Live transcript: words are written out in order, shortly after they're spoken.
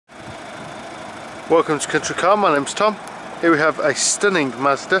Welcome to Country Car, my name's Tom. Here we have a stunning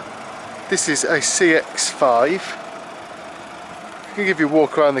Mazda. This is a CX-5. I can give you a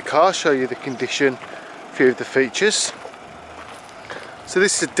walk around the car, show you the condition, a few of the features. So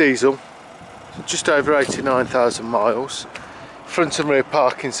this is a diesel, just over 89,000 miles. Front and rear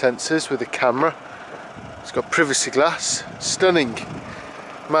parking sensors with a camera. It's got privacy glass, stunning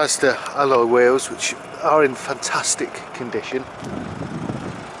Mazda alloy wheels which are in fantastic condition.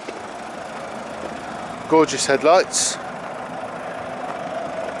 Gorgeous headlights.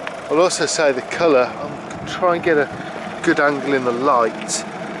 I'll also say the colour, I'm trying to get a good angle in the light.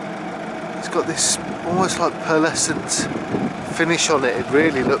 It's got this almost like pearlescent finish on it. It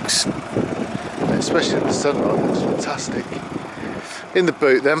really looks, especially in the sunlight, it looks fantastic. In the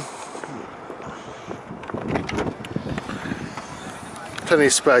boot then, plenty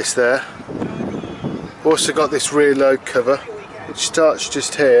of space there. Also got this rear load cover which starts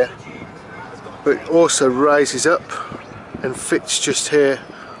just here, but also raises up and fits just here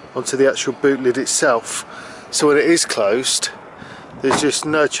onto the actual boot lid itself, so when it is closed there's just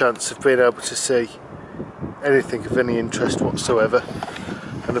no chance of being able to see anything of any interest whatsoever.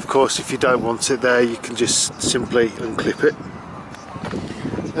 And of course, if you don't want it there, you can just simply unclip it.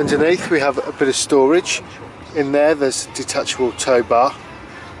 Underneath we have a bit of storage. In there's a detachable tow bar,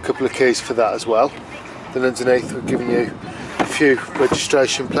 a couple of keys for that as well. Then underneath we're giving you a few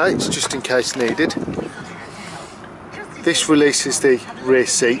registration plates just in case needed. This releases the rear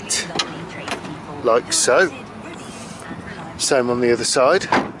seat like so. Same on the other side.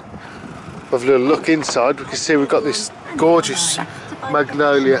 Have a little look inside. We can see we've got this gorgeous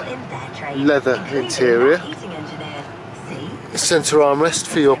magnolia leather interior. A centre armrest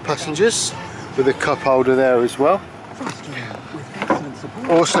for your passengers with a cup holder there as well.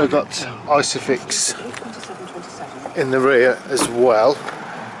 Also got Isofix in the rear as well.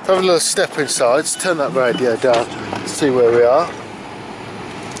 Have a little step inside, turn that radio down to see where we are.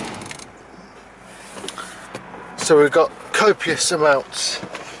 So we've got copious amounts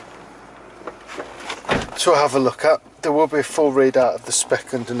to have a look at. There will be a full readout of the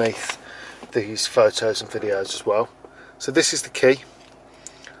spec underneath these photos and videos as well. So this is the key.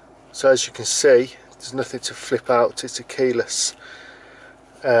 So as you can see, there's nothing to flip out. It's a keyless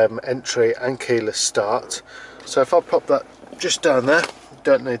entry and keyless start. So if I pop that just down there,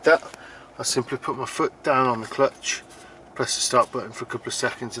 don't need that, I simply put my foot down on the clutch, press the start button for a couple of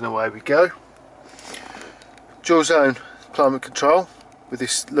seconds and away we go. Dual zone climate control with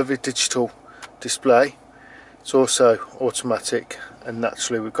this lovely digital display. It's also automatic and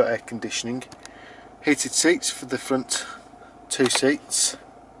naturally we've got air conditioning. Heated seats for the front two seats.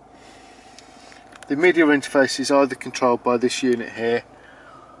 The media interface is either controlled by this unit here,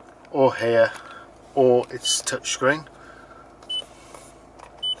 or it's touchscreen.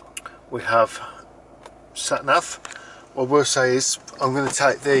 We have sat nav. What I will say is I'm going to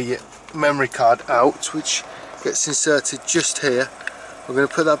take the memory card out, which gets inserted just here. I'm going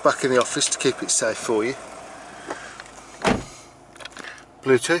to put that back in the office to keep it safe for you.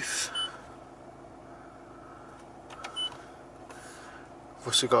 Bluetooth. We've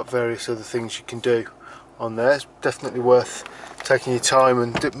also got various other things you can do on there. It's definitely worth taking your time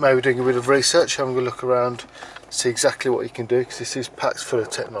and maybe doing a bit of research, having a look around, see exactly what you can do, because this is packed full of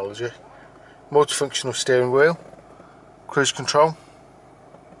technology. Multifunctional steering wheel, cruise control.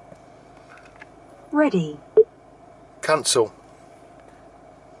 Ready. Cancel.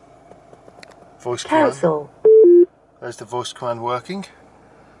 Voice command. Cancel. There's the voice command working.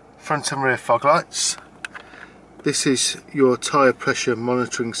 Front and rear fog lights. This is your tyre pressure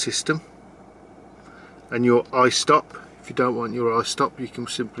monitoring system and your i-stop. If you don't want your i-stop, you can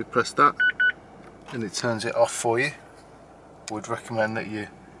simply press that and it turns it off for you. I would recommend that you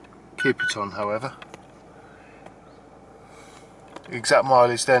keep it on, however. The exact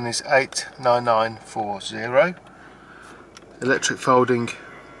mileage then is 89940. Electric folding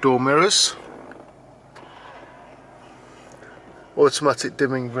door mirrors. Automatic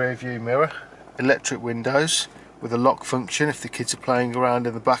dimming rear view mirror. Electric windows with a lock function. If the kids are playing around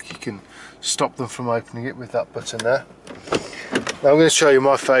in the back, you can stop them from opening it with that button there. Now I'm going to show you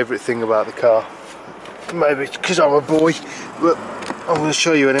my favourite thing about the car. Maybe because I'm a boy, but I'm going to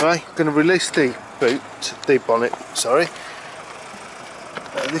show you anyway. I'm going to release the bonnet, sorry.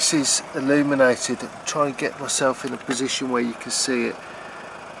 This is illuminated. Try and get myself in a position where you can see it.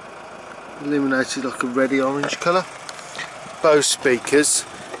 Illuminated like a reddy orange colour. Bose speakers.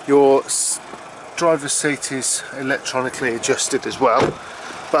 Your driver's seat is electronically adjusted as well,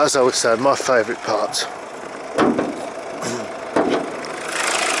 but as I was saying, my favourite part.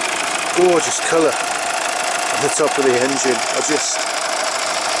 Gorgeous colour at the top of the engine. I just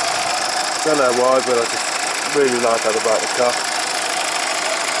Don't know why, but I just really like that about the car.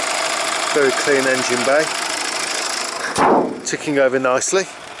 Very clean engine bay, ticking over nicely.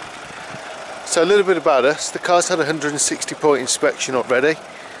 So a little bit about us. The car's had a 160-point inspection already.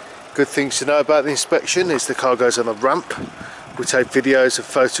 Good things to know about the inspection is the car goes on a ramp. We take videos and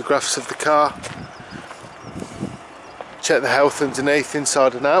photographs of the car. Check the health underneath,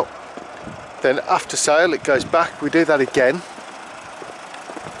 inside and out. Then after sale it goes back. We do that again.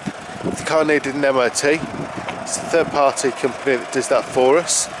 If the car needed an MOT, it's a third-party company that does that for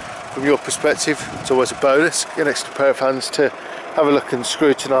us. From your perspective, it's always a bonus. Get an extra pair of hands to have a look and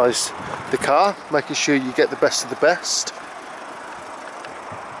scrutinise the car, making sure you get the best of the best.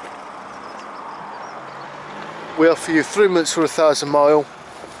 We offer you 3 months for 1,000 mile,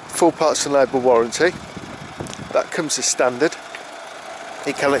 full parts and labour warranty. That comes as standard.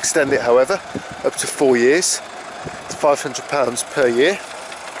 You can extend it, however, up to 4 years. It's £500 per year.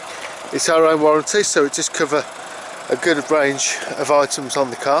 It's our own warranty, so it does cover a good range of items on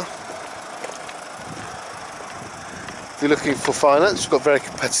the car. If you're looking for finance, we've got very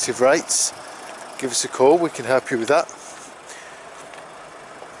competitive rates. Give us a call, we can help you with that.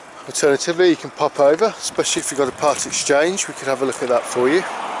 Alternatively, you can pop over, especially if you've got a part exchange, we can have a look at that for you.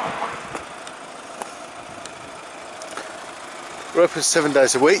 We're open 7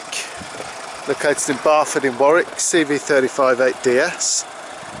 days a week, located in Barford in Warwick, CV358DS.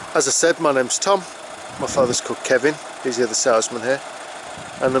 As I said, my name's Tom, my father's called Kevin, he's the other salesman here.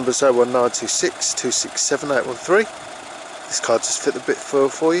 Our number's 01926 267 813. This car just fit the bit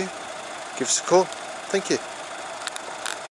for you. Give us a call. Thank you.